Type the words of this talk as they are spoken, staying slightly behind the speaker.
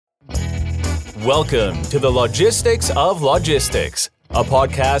Welcome to the Logistics of Logistics, a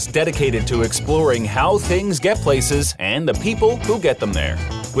podcast dedicated to exploring how things get places and the people who get them there.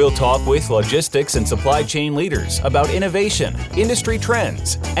 We'll talk with logistics and supply chain leaders about innovation, industry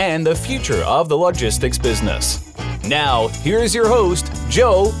trends, and the future of the logistics business. Now, here's your host,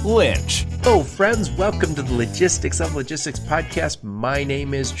 Joe Lynch. Hello, friends. Welcome to the Logistics of Logistics podcast. My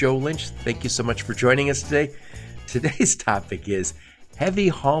name is Joe Lynch. Thank you so much for joining us today. Today's topic is heavy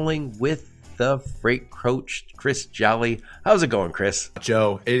hauling with the freight coach, Chris Jolly. How's it going, Chris?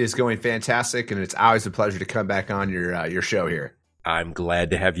 Joe, it is going fantastic, and it's always a pleasure to come back on your show here. I'm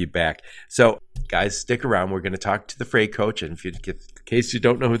glad to have you back. So, guys, stick around. We're going to talk to the freight coach, and in case you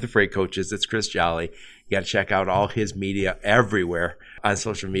don't know who the freight coach is, it's Chris Jolly. You got to check out all his media everywhere on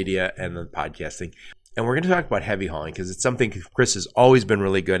social media and the podcasting. And we're going to talk about heavy hauling because it's something Chris has always been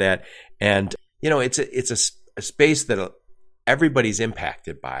really good at, and you know, it's a space that everybody's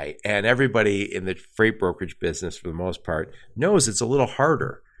impacted by, and everybody in the freight brokerage business, for the most part, knows it's a little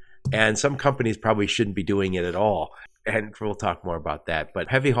harder. And some companies probably shouldn't be doing it at all. And we'll talk more about that. But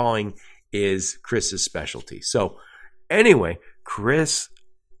heavy hauling is Chris's specialty. So anyway, Chris,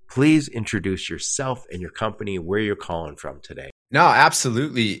 please introduce yourself and your company, where you're calling from today. No,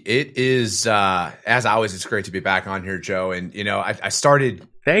 absolutely. It is, as always, it's great to be back on here, Joe. And, you know, I started...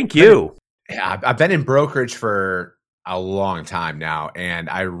 Thank you. I've been in brokerage for a long time now, and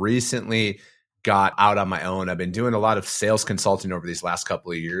I recently got out on my own. I've been doing a lot of sales consulting over these last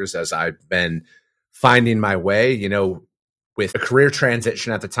couple of years as I've been finding my way, you know, with a career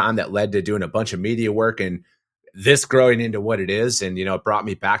transition at the time that led to doing a bunch of media work and this growing into what it is. And, you know, it brought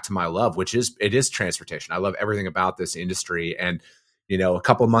me back to my love, which is, it is transportation. I love everything about this industry. And, you know, a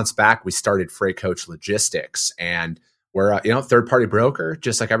couple of months back, we started Freight Coach Logistics, and we're a third-party broker,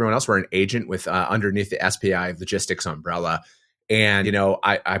 just like everyone else. We're an agent with underneath the SPI Logistics umbrella. And, you know,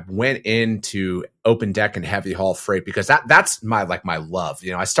 I went into open deck and heavy haul freight because that's my love.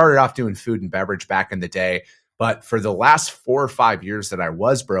 You know, I started off doing food and beverage back in the day, but for the last 4 or 5 years that I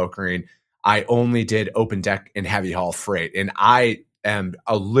was brokering, I only did open deck and heavy haul freight. And I am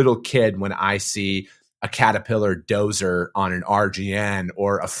a little kid when I see a Caterpillar dozer on an RGN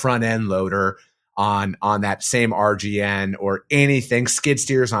or a front end loader on that same RGN or anything, skid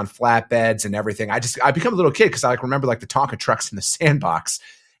steers on flatbeds and everything. I become a little kid because I remember the Tonka trucks in the sandbox.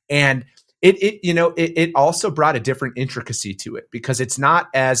 And it also brought a different intricacy to it because it's not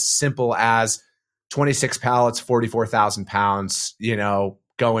as simple as 26 pallets, 44,000 pounds, you know,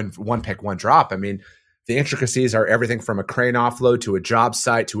 going one pick, one drop. I mean, the intricacies are everything from a crane offload to a job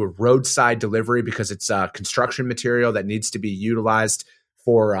site to a roadside delivery because it's construction material that needs to be utilized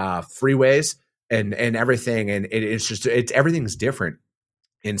for freeways and everything. And it's everything's different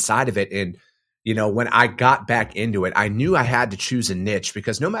inside of it. And, you know, when I got back into it, I knew I had to choose a niche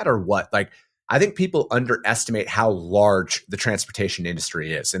because no matter what, I think people underestimate how large the transportation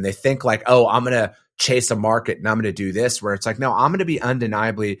industry is. And they think oh, I'm going to chase a market and I'm going to do this, where it's no, I'm going to be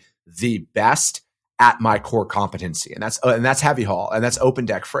undeniably the best at my core competency. And that's heavy haul, and that's open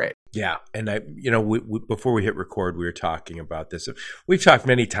deck freight. Yeah. And we, before we hit record, we were talking about this. We've talked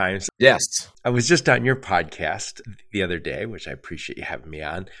many times. Yes. I was just on your podcast the other day, which I appreciate you having me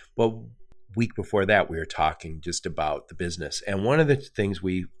on. But week before that, we were talking just about the business. And one of the things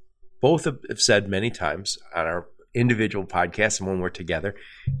we both have said many times on our individual podcasts and when we're together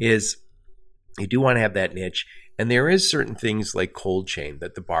is you do want to have that niche. And there is certain things like cold chain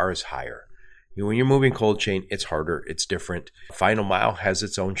that the bar is higher. When you're moving cold chain, it's harder. It's different. Final mile has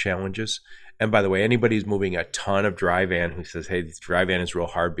its own challenges. And by the way, anybody who's moving a ton of dry van who says, hey, this dry van is real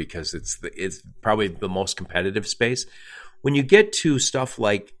hard because it's probably the most competitive space. When you get to stuff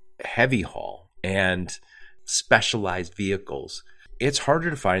like heavy haul and specialized vehicles, it's harder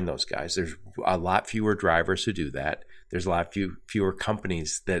to find those guys. There's a lot fewer drivers who do that. There's a lot fewer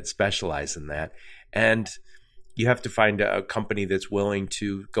companies that specialize in that. And you have to find a company that's willing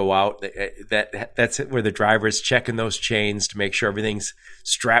to go out. That's where the driver is checking those chains to make sure everything's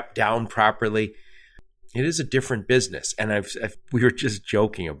strapped down properly. It is a different business. And we were just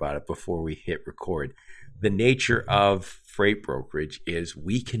joking about it before we hit record. The nature of freight brokerage is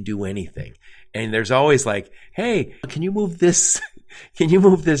we can do anything. And there's always hey, can you move this? Can you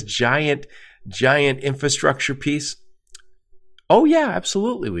move this giant infrastructure piece? Oh yeah,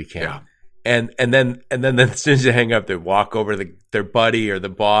 absolutely we can. Yeah. And then as soon as they hang up, they walk over to their buddy or the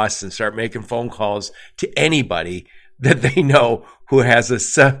boss and start making phone calls to anybody that they know who has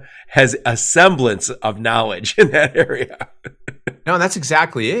a semblance of knowledge in that area. No, that's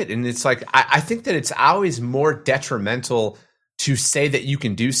exactly it. And it's I think that it's always more detrimental to say that you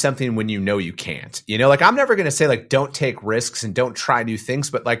can do something when you know you can't. You know, I'm never going to say don't take risks and don't try new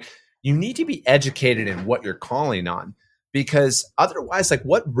things, but you need to be educated in what you're calling on, because otherwise, like,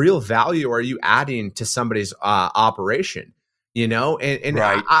 what real value are you adding to somebody's operation? And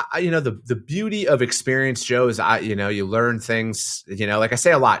Right. the beauty of experience, Joe, is you learn things. Like I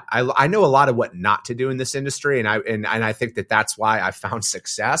say a lot, I know a lot of what not to do in this industry, and I think that's why I found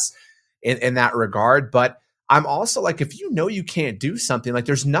success in that regard. But I'm also like, if you can't do something, like,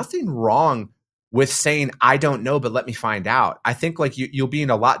 there's nothing wrong with saying, I don't know, but let me find out. I think like you'll be in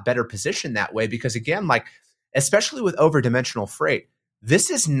a lot better position that way, because again, like, especially with over-dimensional freight, this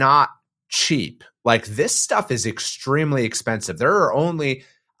is not cheap. Like, this stuff is extremely expensive. There are only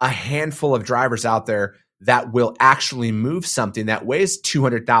a handful of drivers out there that will actually move something that weighs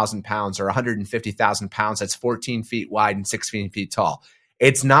 200,000 pounds or 150,000 pounds that's 14 feet wide and 16 feet tall.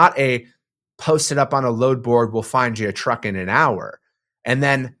 It's not a post it up on a load board, we'll find you a truck in an hour. And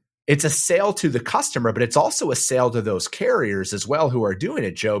then it's a sale to the customer, but it's also a sale to those carriers as well who are doing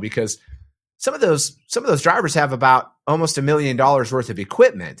it, Joe, because some of those drivers have about almost $1 million worth of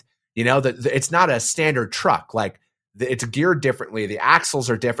equipment. It's not a standard truck. Like, it's geared differently. The axles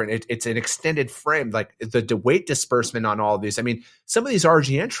are different. It's an extended frame. Like, the weight disbursement on all of these. I mean, some of these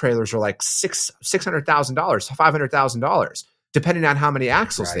RGN trailers are like $600,000, $500,000, depending on how many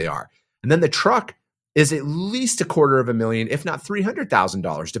axles they are. And then the truck is at least $250,000, if not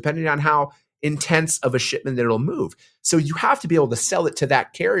 $300,000, depending on how intense of a shipment that it'll move. So you have to be able to sell it to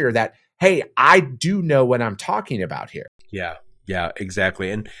that carrier that, hey, I do know what I'm talking about here. Yeah, exactly.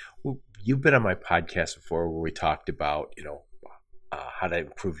 And you've been on my podcast before where we talked about, how to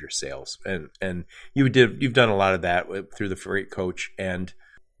improve your sales, and you've done a lot of that through the Freight Coach, and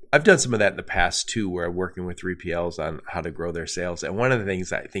I've done some of that in the past too, where I'm working with 3PLs on how to grow their sales. And one of the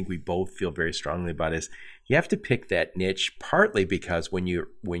things I think we both feel very strongly about is you have to pick that niche, partly because when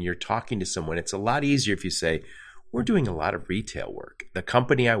you're talking to someone, it's a lot easier if you say, we're doing a lot of retail work. The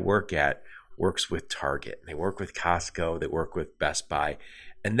company I work at works with Target. They work with Costco. They work with Best Buy.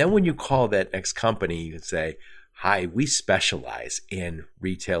 And then when you call that next company, you say, hi, we specialize in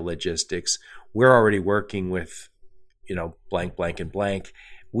retail logistics. We're already working with, blank, blank, and blank.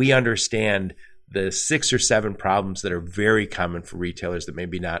 We understand the 6 or 7 problems that are very common for retailers that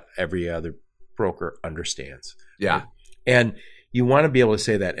maybe not every other broker understands. Yeah. Right? And you want to be able to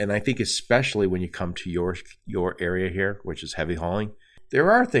say that. And I think especially when you come to your area here, which is heavy hauling,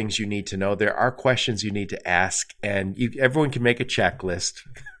 there are things you need to know. There are questions you need to ask, and everyone can make a checklist,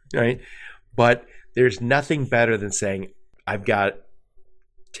 right? But there's nothing better than saying, I've got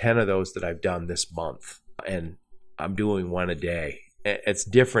 10 of those that I've done this month, and I'm doing one a day. It's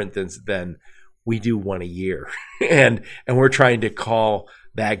different than we do one a year, and we're trying to call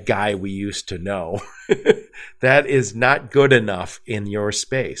that guy we used to know. That is not good enough in your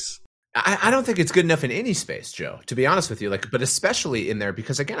space. I don't think it's good enough in any space, Joe, to be honest with you. Like, but especially in there,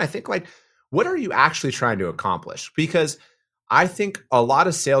 because again, I think, like, what are you actually trying to accomplish? Because I think a lot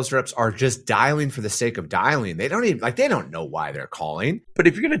of sales reps are just dialing for the sake of dialing. They don't even they don't know why they're calling. But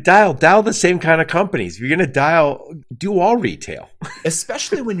if you're going to dial the same kind of companies. If you're going to do all retail.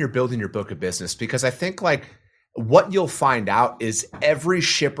 Especially when you're building your book of business, because I think, like, what you'll find out is every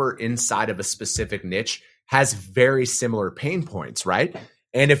shipper inside of a specific niche has very similar pain points, right?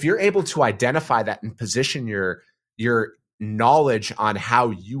 And if you're able to identify that and position your knowledge on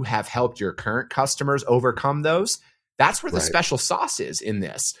how you have helped your current customers overcome those, that's where the special sauce is in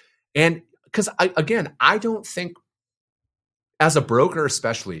this. And because I don't think, as a broker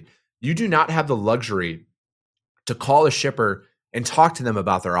especially, you do not have the luxury to call a shipper and talk to them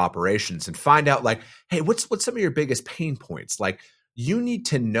about their operations and find out, like, hey, what's some of your biggest pain points? Like, you need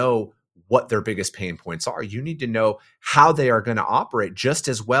to know what their biggest pain points are. You need to know how they are going to operate just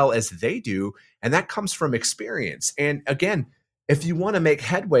as well as they do. And that comes from experience. And again, if you want to make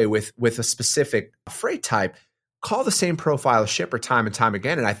headway with a specific freight type, call the same profile shipper time and time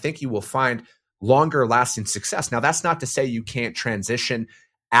again. And I think you will find longer lasting success. Now, that's not to say you can't transition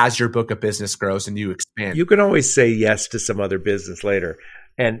as your book of business grows and you expand. You can always say yes to some other business later.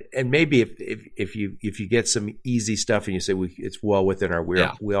 And maybe if you get some easy stuff and you say it's well within our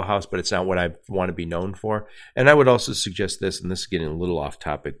wheelhouse, but it's not what I want to be known for. And I would also suggest this, and this is getting a little off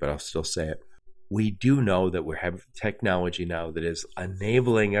topic, but I'll still say it. We do know that we have technology now that is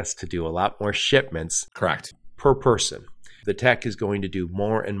enabling us to do a lot more shipments. Correct. Per person. The tech is going to do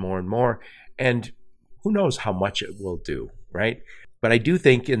more and more and more, and who knows how much it will do, right? But I do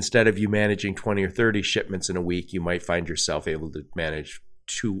think instead of you managing 20 or 30 shipments in a week, you might find yourself able to manage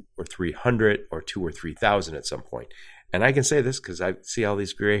 200 or 300 or 2,000 or 3,000 at some point. And I can say this because I see all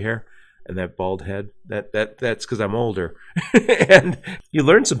these gray hair and that bald head. That's because I'm older. And you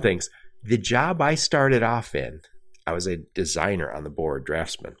learn some things. The job I started off in, I was a designer on the board,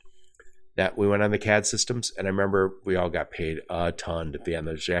 draftsman. that we went on the CAD systems. And I remember we all got paid a ton to be on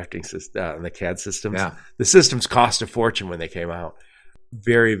those drafting systems, on the CAD systems. Yeah. The systems cost a fortune when they came out.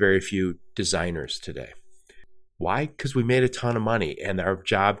 Very, very few designers today. Why? Because we made a ton of money and our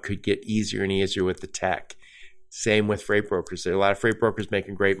job could get easier and easier with the tech. Same with freight brokers. There are a lot of freight brokers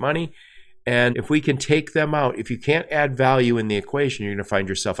making great money. And if we can take them out, if you can't add value in the equation, you're going to find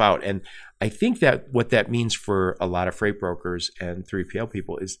yourself out. And I think that what that means for a lot of freight brokers and 3PL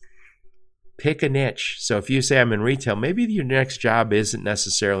people is pick a niche. So if you say I'm in retail, maybe your next job isn't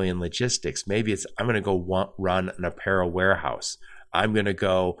necessarily in logistics. Maybe it's I'm going to go run an apparel warehouse. I'm going to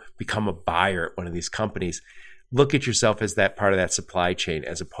go become a buyer at one of these companies. Look at yourself as that part of that supply chain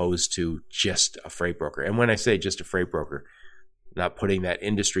as opposed to just a freight broker. And when I say just a freight broker, not putting that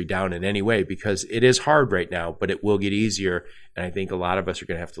industry down in any way, because it is hard right now, but it will get easier. And I think a lot of us are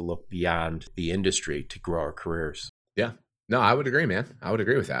going to have to look beyond the industry to grow our careers. Yeah. No, I would agree, man. I would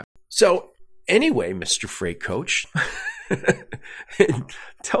agree with that. So anyway, Mr. Freight Coach,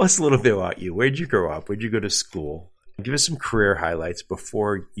 tell us a little bit about you. Where'd you grow up? Where'd you go to school? Give us some career highlights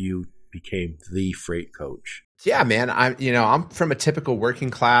before you became the freight coach. Yeah, man. I'm from a typical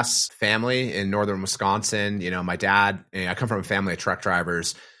working class family in northern Wisconsin. My dad, I come from a family of truck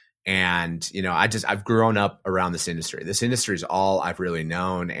drivers, and I've grown up around this industry. This industry is all I've really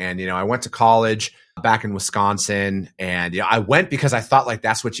known. And I went to college back in Wisconsin, and I went because I thought like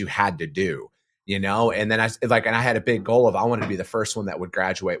that's what you had to do. And then I had a big goal of I wanted to be the first one that would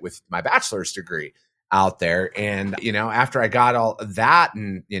graduate with my bachelor's degree out there. And, after I got all of that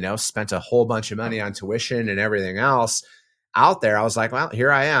and, spent a whole bunch of money on tuition and everything else out there, I was like, well,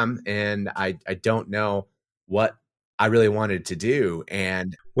 here I am. And I don't know what I really wanted to do.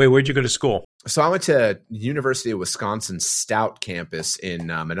 And wait, where'd you go to school? So I went to University of Wisconsin Stout campus in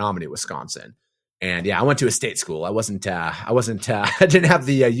Menominee, Wisconsin. And yeah, I went to a state school. I didn't have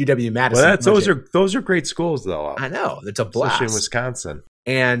the UW-Madison. Well, those are great schools though. I know. It's a blast. Especially in Wisconsin.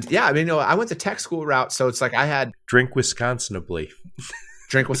 And yeah, I went the tech school route. So it's like I had drink Wisconsinably.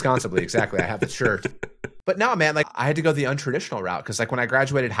 Drink Wisconsinably. Exactly. I have the shirt. But no, man, like I had to go the untraditional route because like when I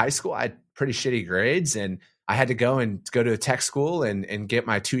graduated high school, I had pretty shitty grades and I had to go to a tech school and get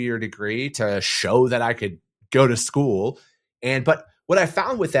my 2-year degree to show that I could go to school. But what I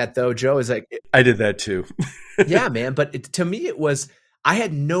found with that though, Joe, is like I did that too. Yeah, man. But to me, it was I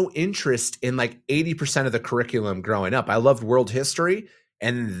had no interest in like 80% of the curriculum growing up. I loved world history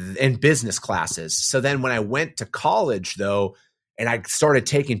and business classes. So then when I went to college though, and I started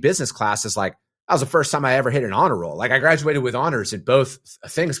taking business classes, like that was the first time I ever hit an honor roll. Like I graduated with honors in both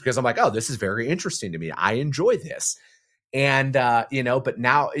things because I'm like, oh, this is very interesting to me. I enjoy this. And, but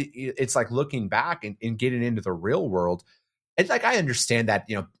now it's like looking back and getting into the real world. It's like, I understand that,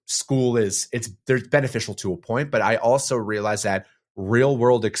 school there's beneficial to a point, but I also realize that real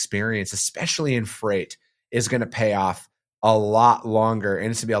world experience, especially in freight, is going to pay off a lot longer and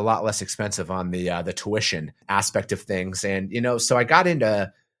it's gonna be a lot less expensive on the tuition aspect of things. And, so I got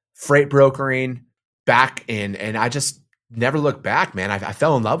into freight brokering back in, and I just never looked back, man. I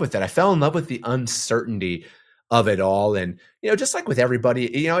fell in love with it. I fell in love with the uncertainty of it all. And, just like with everybody,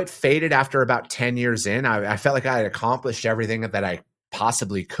 it faded after about 10 years in. I felt like I had accomplished everything that I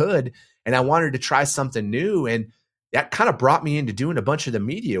possibly could. And I wanted to try something new. And that kind of brought me into doing a bunch of the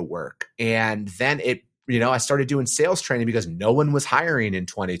media work. And then I started doing sales training because no one was hiring in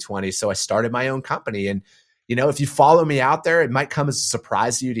 2020. So I started my own company. And, if you follow me out there, it might come as a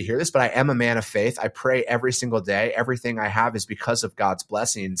surprise to you to hear this, but I am a man of faith. I pray every single day. Everything I have is because of God's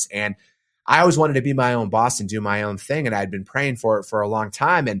blessings. And I always wanted to be my own boss and do my own thing. And I'd been praying for it for a long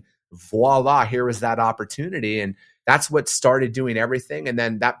time. And voila, here was that opportunity. And that's what started doing everything. And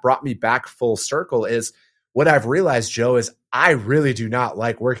then that brought me back full circle is what I've realized, Joe, is I really do not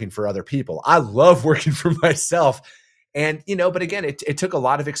like working for other people. I love working for myself. And, but again, it took a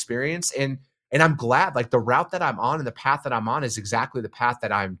lot of experience and I'm glad like the route that I'm on and the path that I'm on is exactly the path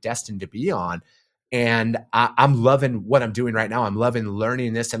that I'm destined to be on. And I'm loving what I'm doing right now. I'm loving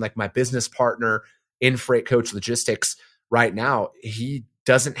learning this. And like my business partner in Freight Coach Logistics right now, he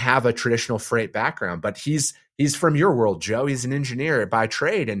doesn't have a traditional freight background, but he's from your world, Joe. He's an engineer by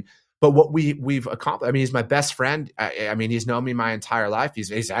trade. But what we've accomplished, he's my best friend. He's known me my entire life.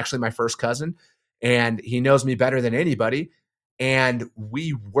 He's actually my first cousin and he knows me better than anybody. And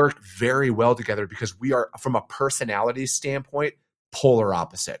we work very well together because we are, from a personality standpoint, polar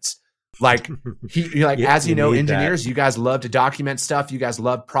opposites. Like as you know, engineers, you guys love to document stuff. You guys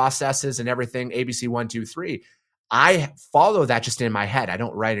love processes and everything. ABC 1, 2, 3. I follow that just in my head. I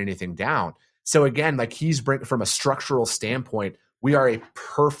don't write anything down. So again, like from a structural standpoint, we are a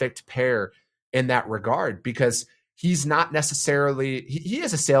perfect pair in that regard because he's not necessarily, he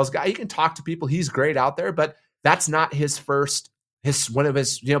is a sales guy. He can talk to people. He's great out there, but that's not one of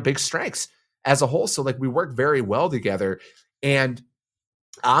his, big strengths as a whole. So like we work very well together, and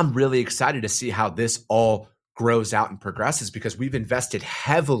I'm really excited to see how this all grows out and progresses, because we've invested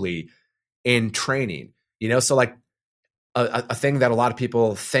heavily in training, so like a thing that a lot of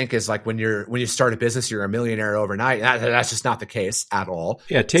people think is like when you start a business, you're a millionaire overnight. That's just not the case at all.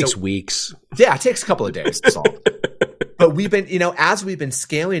 Yeah. It takes weeks. Yeah. It takes a couple of days to solve. But we've been, as we've been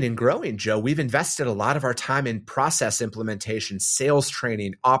scaling and growing, Joe, we've invested a lot of our time in process implementation, sales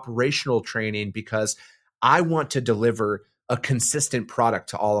training, operational training, because I want to deliver a consistent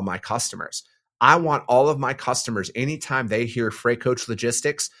product to all of my customers. I want all of my customers, anytime they hear Freight Coach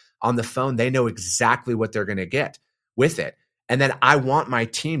Logistics on the phone, they know exactly what they're going to get with it. And then I want my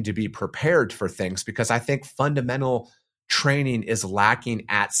team to be prepared for things, because I think fundamental training is lacking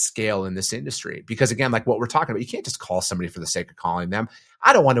at scale in this industry. Because again, like what we're talking about, you can't just call somebody for the sake of calling them.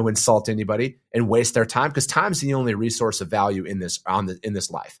 I don't want to insult anybody and waste their time, because time's the only resource of value in this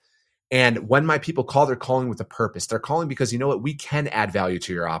life. And when my people call, they're calling with a purpose. They're calling because, you know what, we can add value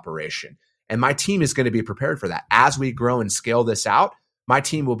to your operation. And my team is going to be prepared for that. As we grow and scale this out, my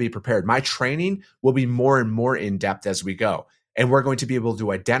team will be prepared. My training will be more and more in depth as we go. And we're going to be able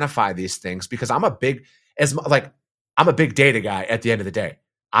to identify these things, because I'm a big data guy at the end of the day.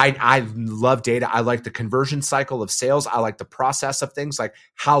 I love data. I like the conversion cycle of sales. I like the process of things, like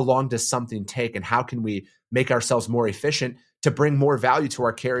how long does something take and how can we make ourselves more efficient to bring more value to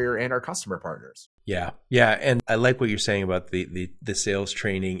our carrier and our customer partners. Yeah. Yeah. And I like what you're saying about the sales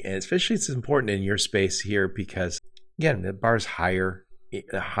training, and especially it's important in your space here, because again, the bar's higher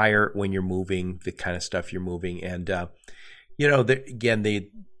when you're moving, the kind of stuff you're moving. And,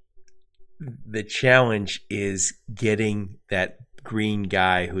 the challenge is getting that green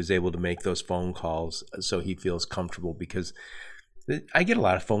guy who's able to make those phone calls so he feels comfortable, because I get a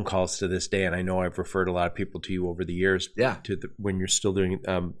lot of phone calls to this day, and I know I've referred a lot of people to you over the years. Yeah. When you're still doing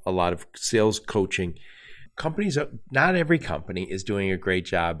a lot of sales coaching. Companies, not every company is doing a great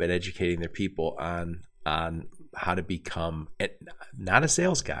job at educating their people on how to become not a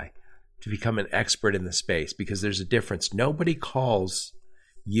sales guy, to become an expert in the space, because there's a difference. Nobody calls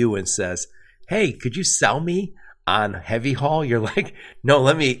you and says, "Hey, could you sell me on heavy haul?" You're like, "No,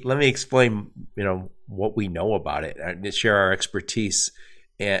 let me explain, what we know about it, and share our expertise,"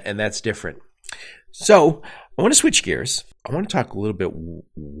 and that's different. So I want to switch gears. I want to talk a little bit,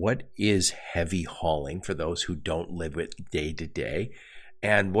 what is heavy hauling for those who don't live it day to day,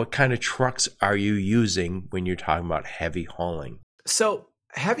 and what kind of trucks are you using when you're talking about heavy hauling? So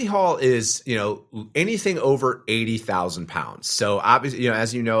heavy haul is, anything over 80,000 pounds. So obviously,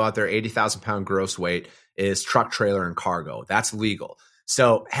 as you know out there, 80,000 pound gross weight is truck, trailer, and cargo. That's legal.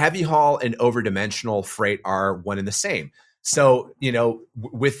 So heavy haul and over-dimensional freight are one and the same. So,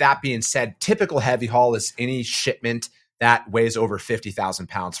 with that being said, typical heavy haul is any shipment that weighs over 50,000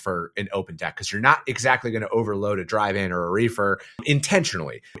 pounds for an open deck, because you're not exactly going to overload a drive-in or a reefer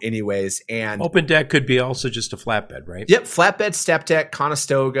intentionally anyways. And open deck could be also just a flatbed, right? Yep. Flatbed, step deck,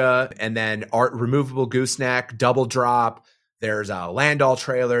 Conestoga, and then removable gooseneck, double drop. There's Landau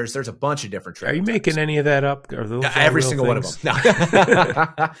trailers. There's a bunch of different trailers. Are you making any of that up? Are those every single things? One of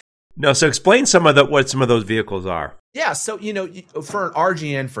them. No. No. So explain what some of those vehicles are. Yeah. So, for an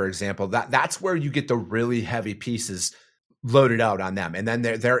RGN, for example, that's where you get the really heavy pieces loaded out on them. And then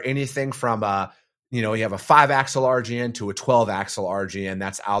they're anything from, you have a 5-axle RGN to a 12-axle RGN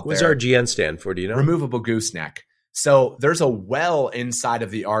that's out there. What does RGN stand for? Do you know? Removable gooseneck. So there's a well inside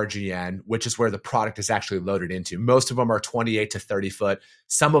of the RGN, which is where the product is actually loaded into. Most of them are 28 to 30 foot.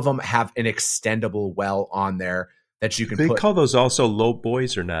 Some of them have an extendable well on there that you can put. They call those also low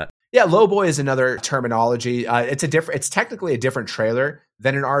boys or not? Yeah, low boy is another terminology. It's technically a different trailer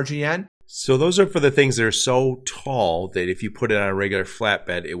than an RGN. So those are for the things that are so tall that if you put it on a regular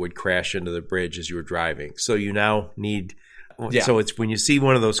flatbed, it would crash into the bridge as you were driving. So you now need... Yeah. So it's when you see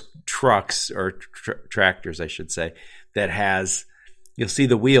one of those trucks or tractors, I should say, that has, you'll see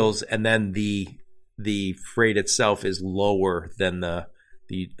the wheels, and then the freight itself is lower than the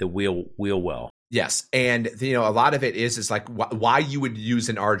wheel well. Yes, and a lot of it is like why you would use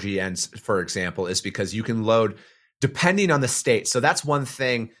an RGN, for example, is because you can load depending on the state. So that's one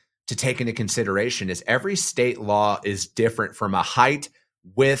thing to take into consideration is every state law is different from a height,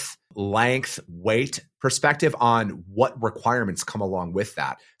 width, length, weight perspective on what requirements come along with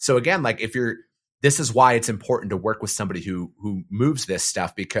that. So again, like this is why it's important to work with somebody who moves this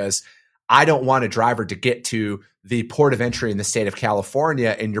stuff, because I don't want a driver to get to the port of entry in the state of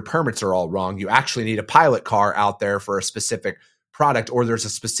California and your permits are all wrong. You actually need a pilot car out there for a specific product, or there's a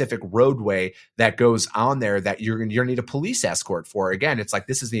specific roadway that goes on there that you're going to need a police escort for. Again, it's like,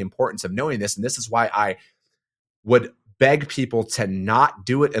 this is the importance of knowing this. And this is why I would beg people to not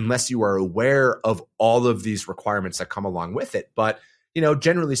do it unless you are aware of all of these requirements that come along with it. But,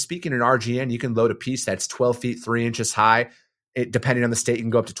 generally speaking, in RGN, you can load a piece that's 12 feet, 3 inches high. Depending on the state, you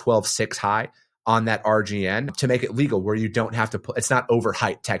can go up to 12.6 high on that RGN to make it legal, where you don't have to put, it's not over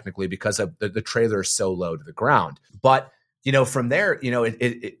height technically because of the trailer is so low to the ground. But, from there,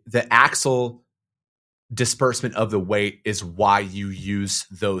 the axle disbursement of the weight is why you use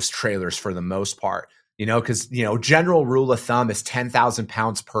those trailers for the most part, because, general rule of thumb is 10,000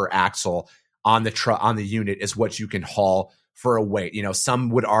 pounds per axle on the unit is what you can haul for a weight. Some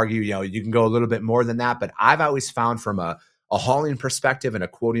would argue, you can go a little bit more than that, but I've always found from a hauling perspective and a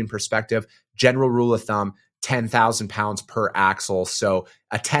quoting perspective, general rule of thumb, 10,000 pounds per axle. So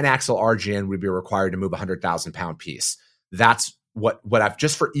a 10 axle RGN would be required to move a 100,000 pound piece. That's what I've,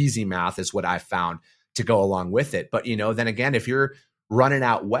 just for easy math, is what I've found to go along with it. But, then again, if you're running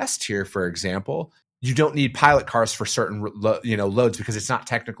out west here, for example, you don't need pilot cars for certain, loads, because it's not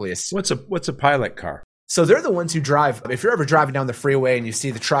technically What's a pilot car? So they're the ones who drive. If you're ever driving down the freeway and you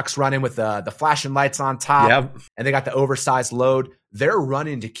see the trucks running with the flashing lights on top, and they got the oversized load, they're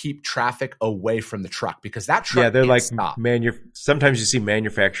running to keep traffic away from the truck, because that truck they're like stop. Sometimes you see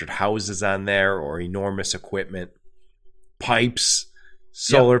manufactured houses on there, or enormous equipment, pipes,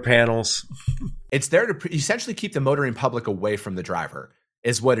 solar panels. It's there to essentially keep the motoring public away from the driver,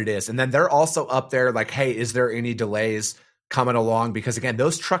 is what it is. And then they're also up there like, hey, is there any delays coming along? Because again,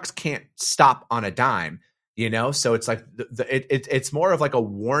 those trucks can't stop on a dime, so it's like it's more of like a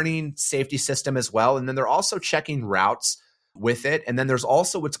warning safety system as well. And then they're also checking routes with it. And then there's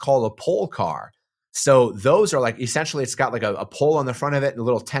also what's called a pole car. So those are like, essentially it's got like a pole on the front of it and a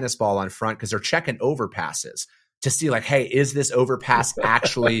little tennis ball on front, because they're checking overpasses to see like, hey, is this overpass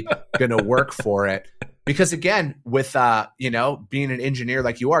actually going to work for it? Because again, with being an engineer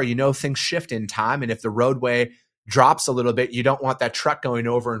like you are, things shift in time, and if the roadway drops a little bit, you don't want that truck going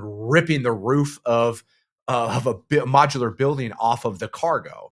over and ripping the roof of a modular building off of the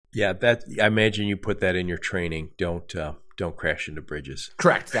cargo. Yeah, that, I imagine you put that in your training. Don't crash into bridges.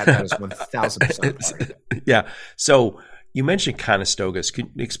 Correct. That is 1,000%. Yeah. So you mentioned Conestogas.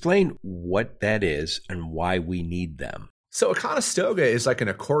 Can you explain what that is and why we need them? So a Conestoga is like an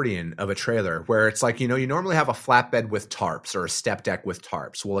accordion of a trailer, where it's like, you normally have a flatbed with tarps or a step deck with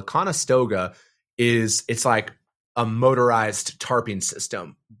tarps. Well, a Conestoga it's like a motorized tarping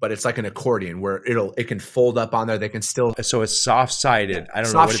system, but it's like an accordion where it can fold up on there. They can still. So it's soft sided. I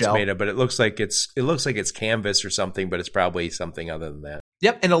don't know what it's made of, but it looks like it's canvas or something, but it's probably something other than that.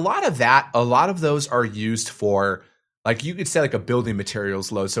 Yep. And a lot of those are used for, like, you could say like a building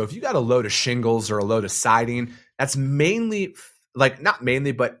materials load. So if you got a load of shingles or a load of siding, that's mainly, like, not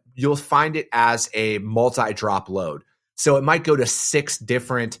mainly, but you'll find it as a multi-drop load. So it might go to 6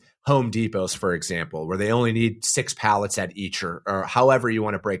 different Home Depots, for example, where they only need 6 pallets at each, or however you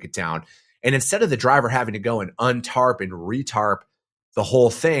want to break it down. And instead of the driver having to go and untarp and retarp the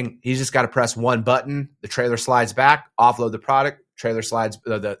whole thing, he's just got to press one button, the trailer slides back, offload the product, trailer slides,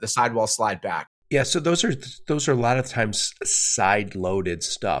 the sidewall slide back. Yeah, so those are a lot of times side loaded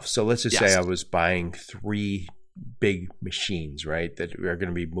stuff. So let's just say I was buying 3 big machines, right, that are going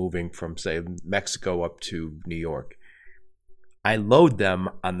to be moving from, say, Mexico up to New York. I load them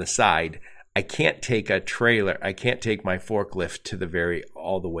on the side. I can't take a trailer. I can't take my forklift to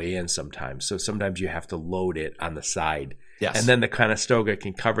all the way in sometimes. So sometimes you have to load it on the side. Yes. And then the Conestoga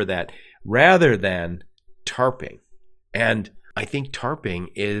can cover that rather than tarping. And I think tarping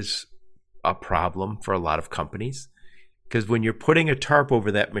is a problem for a lot of companies, because when you're putting a tarp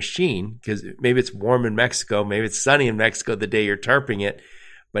over that machine, because maybe it's warm in Mexico, maybe it's sunny in Mexico the day you're tarping it,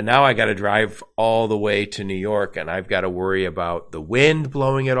 but now I got to drive all the way to New York, and I've got to worry about the wind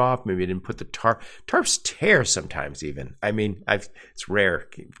blowing it off. Maybe I didn't put the tarp. Tarps tear sometimes even. I mean, it's rare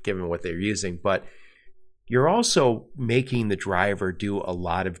given what they're using, but you're also making the driver do a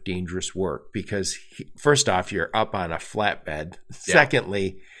lot of dangerous work, because first off, you're up on a flatbed. Yeah.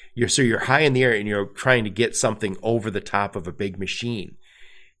 Secondly, you're high in the air and you're trying to get something over the top of a big machine.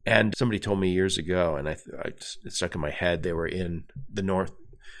 And somebody told me years ago, and it stuck in my head, they were in the north,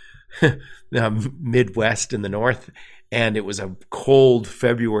 the Midwest in the north, and it was a cold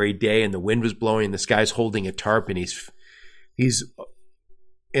February day and the wind was blowing and this guy's holding a tarp, and he's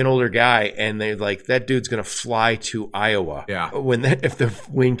an older guy, and they're like, that dude's going to fly to Iowa if the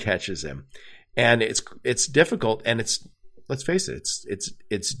wind catches him. And it's difficult, and let's face it,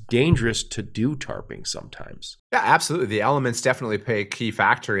 it's dangerous to do tarping sometimes. Yeah, absolutely. The elements definitely play a key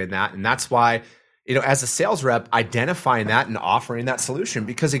factor in that. And that's why, as a sales rep, identifying that and offering that solution.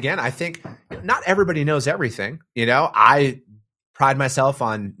 Because again, I think not everybody knows everything. I pride myself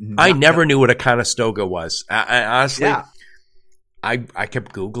on. I never knew what a Conestoga was. I honestly, I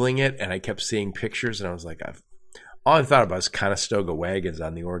kept Googling it and I kept seeing pictures and I was like, all I thought about was Conestoga wagons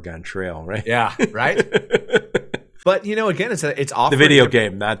on the Oregon Trail, right? Yeah, right. But again, it's offering the video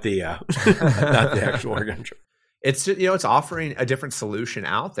game, not the not the actual Oregon Trail. It's it's offering a different solution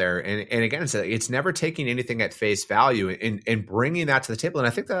out there, and again, it's never taking anything at face value and bringing that to the table. And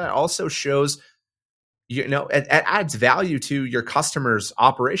I think that also shows, it adds value to your customer's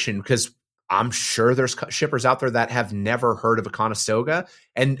operation, because I'm sure there's shippers out there that have never heard of a Conestoga,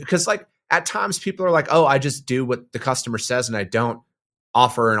 and because at times people are like, oh, I just do what the customer says and I don't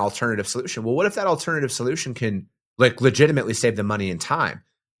offer an alternative solution. Well, what if that alternative solution can legitimately save them money and time?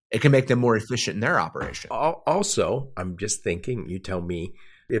 It can make them more efficient in their operation. Also, I'm just thinking, you tell me,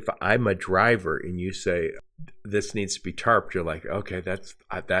 if I'm a driver and you say this needs to be tarped, you're like, okay, that's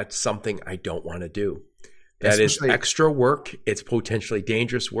something I don't want to do. That is extra work. It's potentially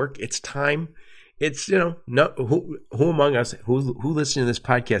dangerous work. It's time. It's, who among us, who listening to this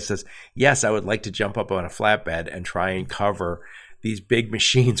podcast says, yes, I would like to jump up on a flatbed and try and cover these big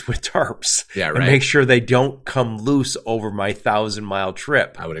machines with tarps, and make sure they don't come loose over my 1,000-mile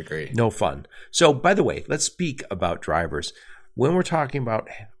trip. I would agree. No fun. So, by the way, let's speak about drivers. When we're talking about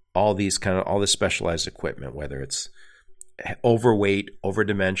all this specialized equipment, whether it's overweight,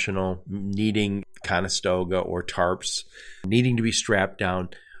 overdimensional, needing Conestoga or tarps, needing to be strapped down,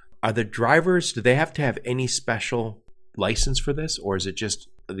 are the drivers, do they have to have any special license for this, or is it just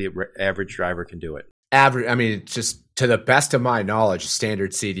the average driver can do it? Average, I mean, just to the best of my knowledge,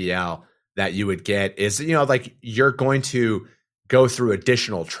 standard CDL that you would get is, you're going to go through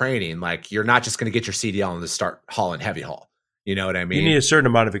additional training. You're not just going to get your CDL and just start hauling heavy haul. You know what I mean? You need a certain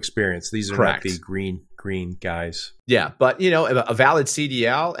amount of experience. These are Correct. Not the green guys. Yeah, but a valid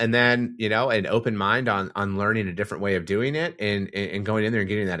CDL, and then an open mind on learning a different way of doing it, and going in there and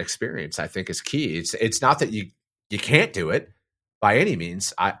getting that experience, I think is key. It's not that you can't do it by any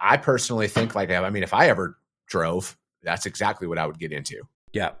means. I personally think if I ever drove, that's exactly what I would get into.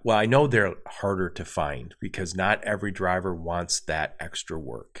 Yeah. Well, I know they're harder to find because not every driver wants that extra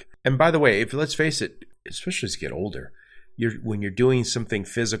work. And by the way, let's face it, especially as you get older, when you're doing something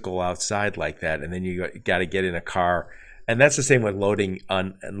physical outside like that, and then you got to get in a car, and that's the same with loading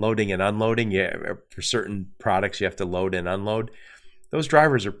and unloading. Yeah, for certain products, you have to load and unload. Those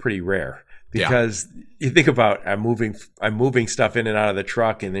drivers are pretty rare. Because you think about, I'm moving stuff in and out of the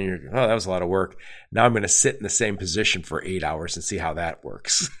truck, and then you're, oh, that was a lot of work. Now I'm going to sit in the same position for 8 hours and see how that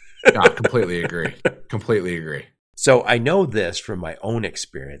works. I completely agree. Completely agree. So I know this from my own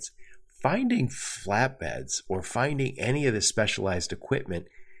experience. Finding flatbeds or finding any of the specialized equipment,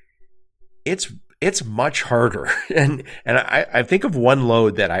 it's much harder. And I think of one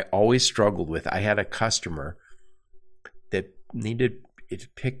load that I always struggled with. I had a customer that needed it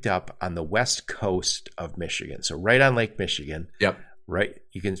picked up on the west coast of Michigan. So right on Lake Michigan. Yep. Right.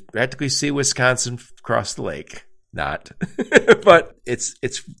 You can practically see Wisconsin across the lake. Not. But it's a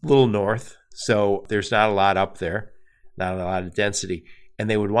little north. So there's not a lot up there. Not a lot of density. And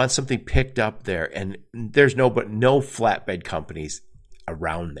they would want something picked up there. And there's no flatbed companies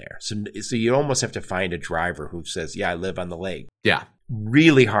around there. So you almost have to find a driver who says, yeah, I live on the lake. Yeah.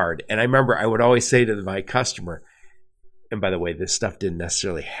 Really hard. And I remember I would always say to my customer, and by the way, this stuff didn't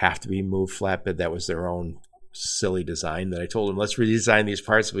necessarily have to be moved flatbed. That was their own silly design that I told them, let's redesign these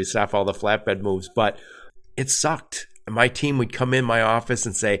parts so we stop all the flatbed moves. But it sucked. My team would come in my office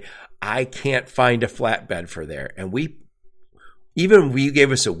and say, I can't find a flatbed for there. And even when you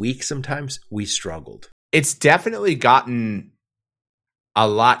gave us a week sometimes, we struggled. It's definitely gotten a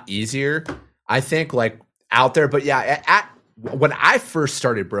lot easier, I think, out there. But yeah, when I first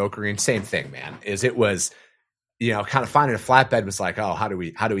started brokering, same thing, man, it was, kind of finding a flatbed was like, oh, how do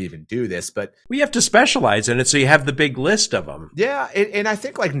we even do this? But we have to specialize in it, so you have the big list of them. Yeah, and I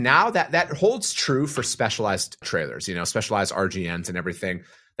think now that holds true for specialized trailers, specialized RGNs and everything.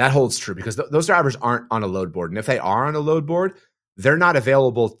 That holds true because those drivers aren't on a load board, and if they are on a load board, they're not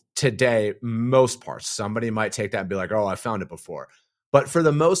available today. Most parts, somebody might take that and be like, oh, I found it before, but for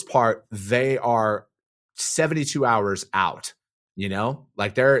the most part, they are 72 hours out.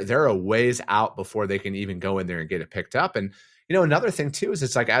 They're a ways out before they can even go in there and get it picked up. And, another thing too, is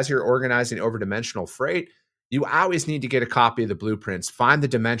it's as you're organizing overdimensional freight, you always need to get a copy of the blueprints, find the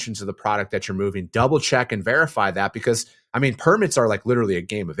dimensions of the product that you're moving, double check and verify that, because permits are literally a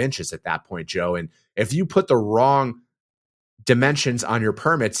game of inches at that point, Joe. And if you put the wrong dimensions on your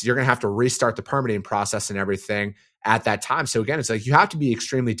permits, you're going to have to restart the permitting process and everything at that time. So again, it's like you have to be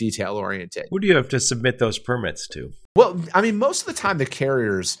extremely detail oriented. Who do you have to submit those permits to? Well, I mean, most of the time the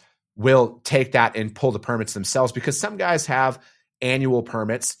carriers will take that and pull the permits themselves, because some guys have annual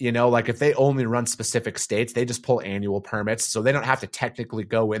permits, like if they only run specific states, they just pull annual permits. So they don't have to technically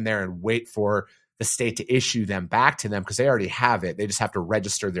go in there and wait for the state to issue them back to them, because they already have it. They just have to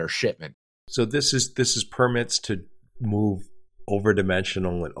register their shipment. So this is permits to move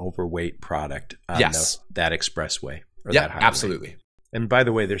over-dimensional and overweight product on that expressway. Or Yeah, that highway. absolutely. And by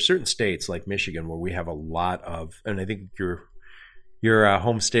the way, there's certain states like Michigan where we have a lot of, and I think your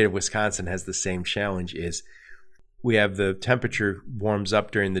home state of Wisconsin has the same challenge, is we have the temperature warms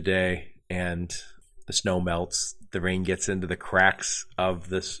up during the day and the snow melts, the rain gets into the cracks of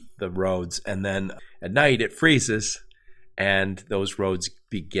the roads, and then at night it freezes and those roads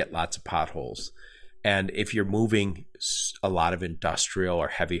get lots of potholes. And if you're moving a lot of industrial or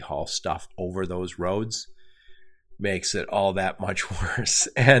heavy haul stuff over those roads, makes it all that much worse.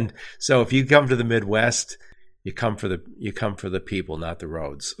 And so if you come to the Midwest, you come for the people, not the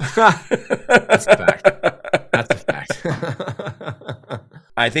roads. That's a fact. That's a fact.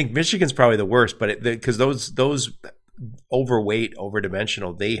 I think Michigan's probably the worst, but because those overweight,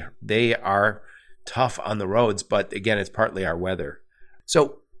 overdimensional, they are tough on the roads. But again, it's partly our weather.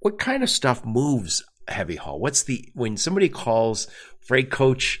 So what kind of stuff moves heavy haul? When somebody calls Freight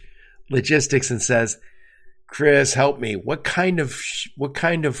Coach Logistics and says, Chris, help me, what kind of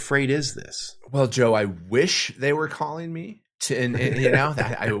freight is this? Well, Joe, I wish they were calling me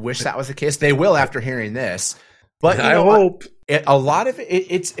I wish that was the case. They will after hearing this, but I hope a lot of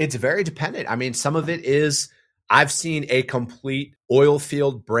it's very dependent. I mean, some of it is, I've seen a complete oil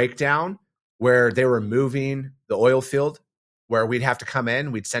field breakdown where they were moving the oil field, where we'd have to come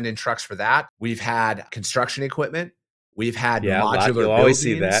in, we'd send in trucks for that. We've had construction equipment. We've had modular buildings. You'll always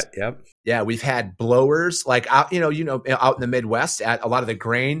see that. Yep. Yeah, we've had blowers out, out in the Midwest at a lot of the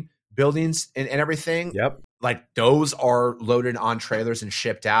grain buildings and everything. Yep. Like those are loaded on trailers and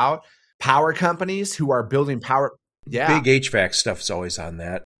shipped out. Power companies who are building power. Yeah. Big HVAC stuff's always on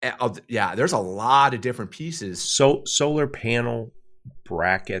that. Yeah, there's a lot of different pieces. So solar panel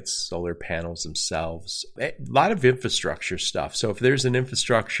brackets, solar panels themselves, a lot of infrastructure stuff. So if there's an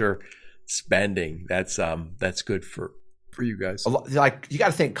infrastructure spending, that's good for you guys. Like you got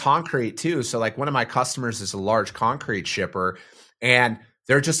to think concrete too. So like one of my customers is a large concrete shipper, and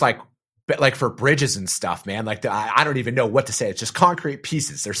they're just like for bridges and stuff, man. Like I don't even know what to say. It's just concrete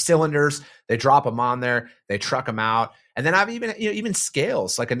pieces. They're cylinders. They drop them on there. They truck them out. And then I've even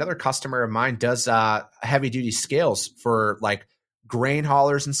scales. Like another customer of mine does heavy duty scales for like grain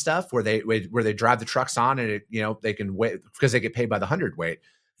haulers and stuff, where they drive the trucks on, and they can wait because they get paid by the hundredweight.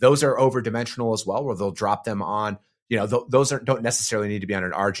 Those are over dimensional as well, where they'll drop them on. Those don't necessarily need to be on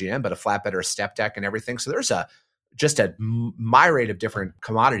an RGM, but a flatbed or a step deck and everything. So there's just a myriad of different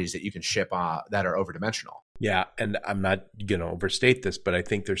commodities that you can ship that are over dimensional. Yeah, and I'm not going to overstate this, but I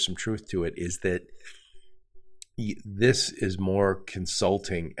think there's some truth to it. Is that this is more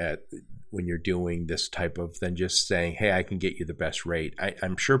consulting when you're doing this type of than just saying, hey, I can get you the best rate.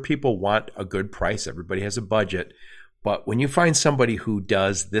 I'm sure people want a good price. Everybody has a budget. But when you find somebody who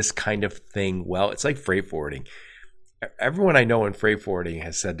does this kind of thing well, it's like freight forwarding. Everyone I know in freight forwarding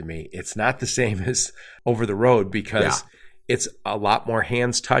has said to me, it's not the same as over the road, because it's a lot more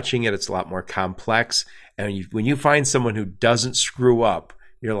hands touching it. It's a lot more complex. And when you find someone who doesn't screw up,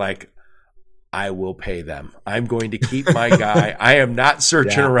 you're like, I will pay them. I'm going to keep my guy. I am not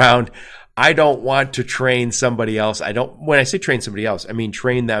searching around. I don't want to train somebody else. When I say train somebody else, I mean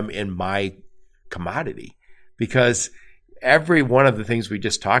train them in my commodity, because every one of the things we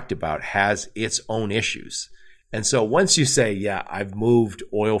just talked about has its own issues. And so once you say, yeah, I've moved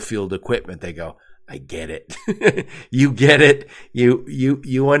oil field equipment, they go, I get it. You get it.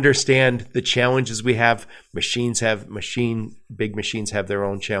 You understand the challenges we have. Big machines have their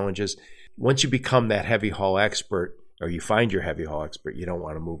own challenges. Once you become that heavy haul expert, or you find your heavy haul expert, you don't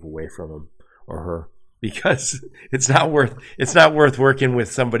want to move away from him or her, because it's not worth working with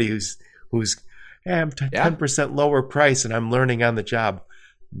somebody who's I'm 10% lower price and I'm learning on the job.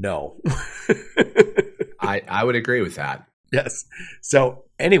 No. I would agree with that. Yes. So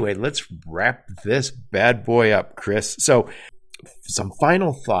anyway, let's wrap this bad boy up, Chris. So some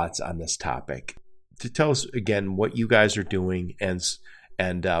final thoughts on this topic. To tell us again what you guys are doing and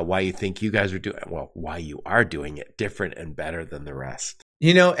why you think you guys are why you are doing it different and better than the rest.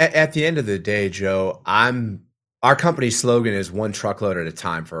 At the end of the day, Joe, our company's slogan is one truckload at a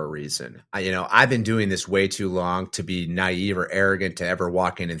time for a reason. I've been doing this way too long to be naive or arrogant to ever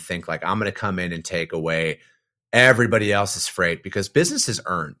walk in and think like I'm going to come in and take away everybody else's freight, because business is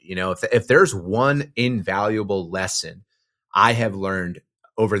earned. If there's one invaluable lesson I have learned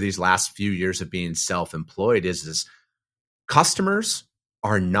over these last few years of being self-employed is customers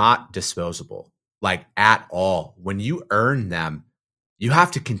are not disposable, like at all. When you earn them, you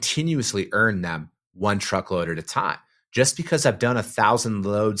have to continuously earn them one truckload at a time. Just because I've done 1,000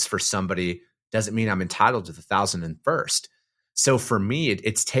 loads for somebody doesn't mean I'm entitled to the 1,001st. So for me,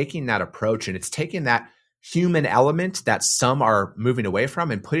 it's taking that approach, and it's taking that human element that some are moving away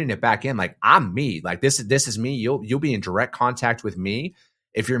from and putting it back in. Like, I'm me. Like, this is me. You'll be in direct contact with me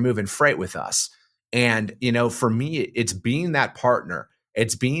if you're moving freight with us. And, for me, it's being that partner.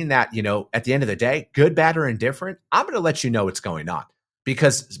 It's being that, at the end of the day, good, bad, or indifferent, I'm going to let you know what's going on,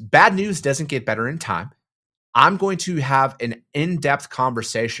 because bad news doesn't get better in time. I'm going to have an in-depth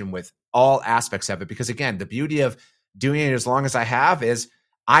conversation with all aspects of it, because again, the beauty of doing it as long as I have is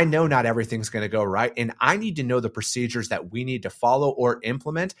I know not everything's going to go right, and I need to know the procedures that we need to follow or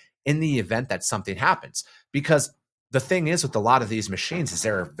implement in the event that something happens. Because the thing is with a lot of these machines is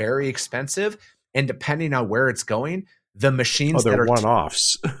they're very expensive, and depending on where it's going, the machines they're that are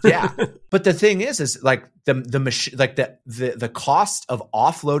one-offs. Yeah, but the thing is like the machine, like the cost of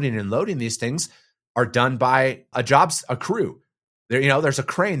offloading and loading these things are done by a crew. There's a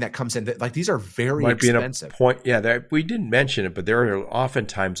crane that comes in. Like, these are very expensive. We didn't mention it, but there are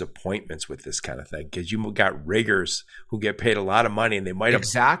oftentimes appointments with this kind of thing, because you got riggers who get paid a lot of money, and they might have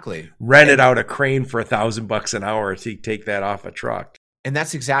rented out a crane for $1,000 an hour to take that off a truck. And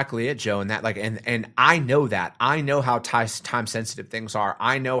that's exactly it, Joe. And that, like, and I know that. I know how time sensitive things are.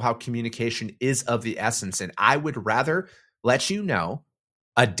 I know how communication is of the essence, and I would rather let you know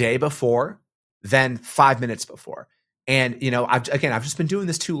a day before than 5 minutes before. And, I've just been doing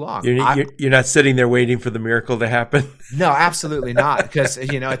this too long. You're not sitting there waiting for the miracle to happen. No, absolutely not. Because,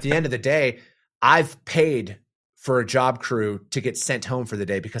 at the end of the day, I've paid for a job crew to get sent home for the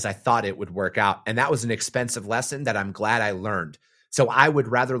day because I thought it would work out. And that was an expensive lesson that I'm glad I learned. So I would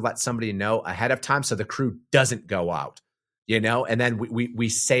rather let somebody know ahead of time so the crew doesn't go out, and then we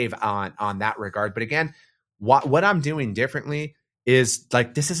save on that regard. But again, what I'm doing differently is,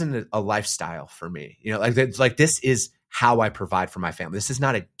 like, this isn't a lifestyle for me. Like this is how I provide for my family. This is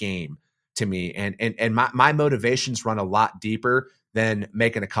not a game to me. And my motivations run a lot deeper than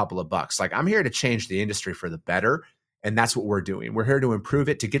making a couple of bucks. Like, I'm here to change the industry for the better. And that's what we're doing. We're here to improve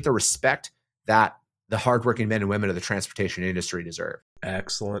it, to get the respect that the hardworking men and women of the transportation industry deserve.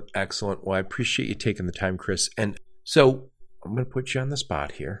 Excellent. Excellent. Well, I appreciate you taking the time, Chris. And so I'm going to put you on the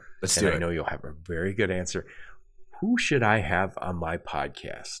spot here. Let's do it. I know you'll have a very good answer. Who should I have on my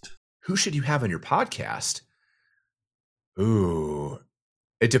podcast? Who should you have on your podcast? Ooh,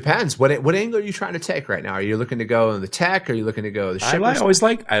 it depends. What angle are you trying to take right now? Are you looking to go in the tech? Are you looking to go the shippers?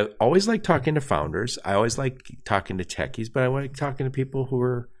 I always like talking to founders. I always like talking to techies, but I like talking to people who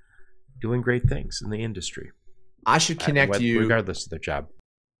are doing great things in the industry. I should connect you regardless of their job.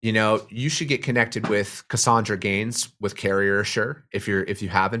 You should get connected with Cassandra Gaines with Carrier Assure if you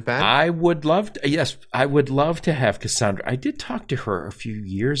haven't been. I would love to. Yes, I would love to have Cassandra. I did talk to her a few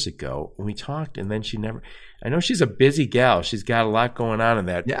years ago when we talked, and then she never. I know she's a busy gal. She's got a lot going on in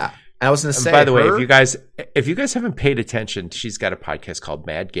that. Yeah, I was going to say. By the way, if you guys haven't paid attention, she's got a podcast called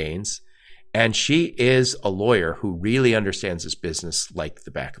Mad Gains, and she is a lawyer who really understands this business like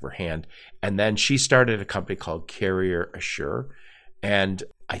the back of her hand. And then she started a company called Carrier Assure, and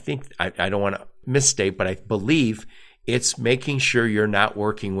I think I don't want to misstate, but I believe it's making sure you're not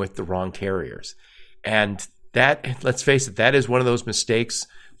working with the wrong carriers. And that, let's face it, that is one of those mistakes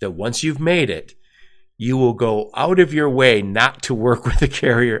that once you've made it, you will go out of your way not to work with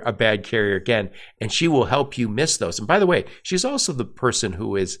a bad carrier again. And she will help you miss those. And by the way, she's also the person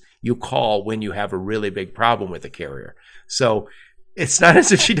who you call when you have a really big problem with a carrier. So it's not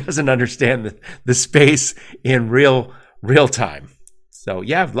as if she doesn't understand the space in real time. So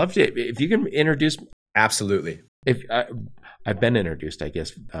yeah, I'd love to, if you can introduce. Absolutely. If I've been introduced, I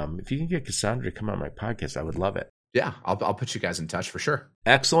guess. If you can get Cassandra to come on my podcast, I would love it. Yeah, I'll put you guys in touch for sure.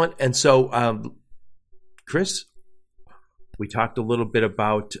 Excellent. And so, Chris, we talked a little bit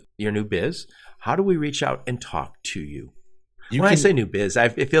about your new biz. How do we reach out and talk to you? I say new biz,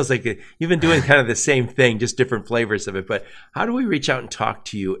 it feels like you've been doing kind of the same thing, just different flavors of it. But how do we reach out and talk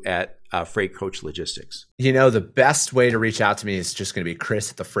to you at Freight Coach Logistics? The best way to reach out to me is just going to be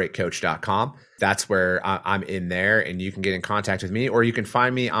chris@thefreightcoach.com. That's where I'm in there, and you can get in contact with me, or you can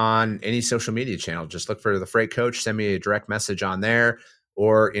find me on any social media channel. Just look for The Freight Coach, send me a direct message on there.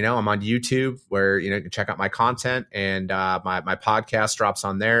 Or, I'm on YouTube where, you can check out my content, and my podcast drops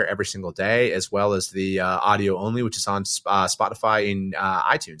on there every single day, as well as the audio only, which is on Spotify and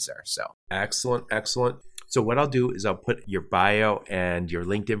iTunes there. So excellent. So what I'll do is I'll put your bio and your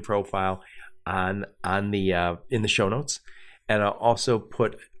LinkedIn profile on the in the show notes, and I'll also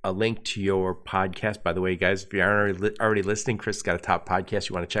put a link to your podcast. By the way, guys, if you're already listening, Chris has got a top podcast.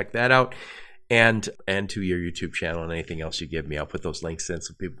 You want to check that out, and to your YouTube channel and anything else you give me. I'll put those links in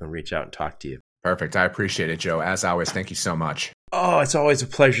so people can reach out and talk to you. Perfect. I appreciate it, Joe. As always, thank you so much. Oh, it's always a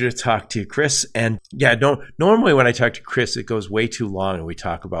pleasure to talk to you, Chris. And yeah, normally when I talk to Chris, it goes way too long and we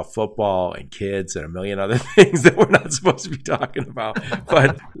talk about football and kids and a million other things that we're not supposed to be talking about.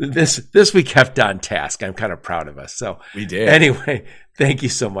 But this we kept on task. I'm kind of proud of us. So we did. Anyway, thank you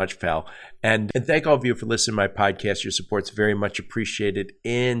so much, pal. And thank all of you for listening to my podcast. Your support's very much appreciated.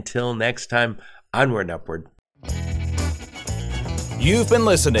 Until next time, onward and upward. You've been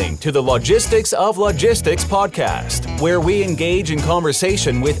listening to the Logistics of Logistics podcast, where we engage in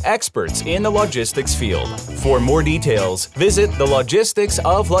conversation with experts in the logistics field. For more details, visit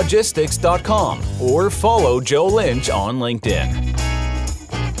thelogisticsoflogistics.com or follow Joe Lynch on LinkedIn.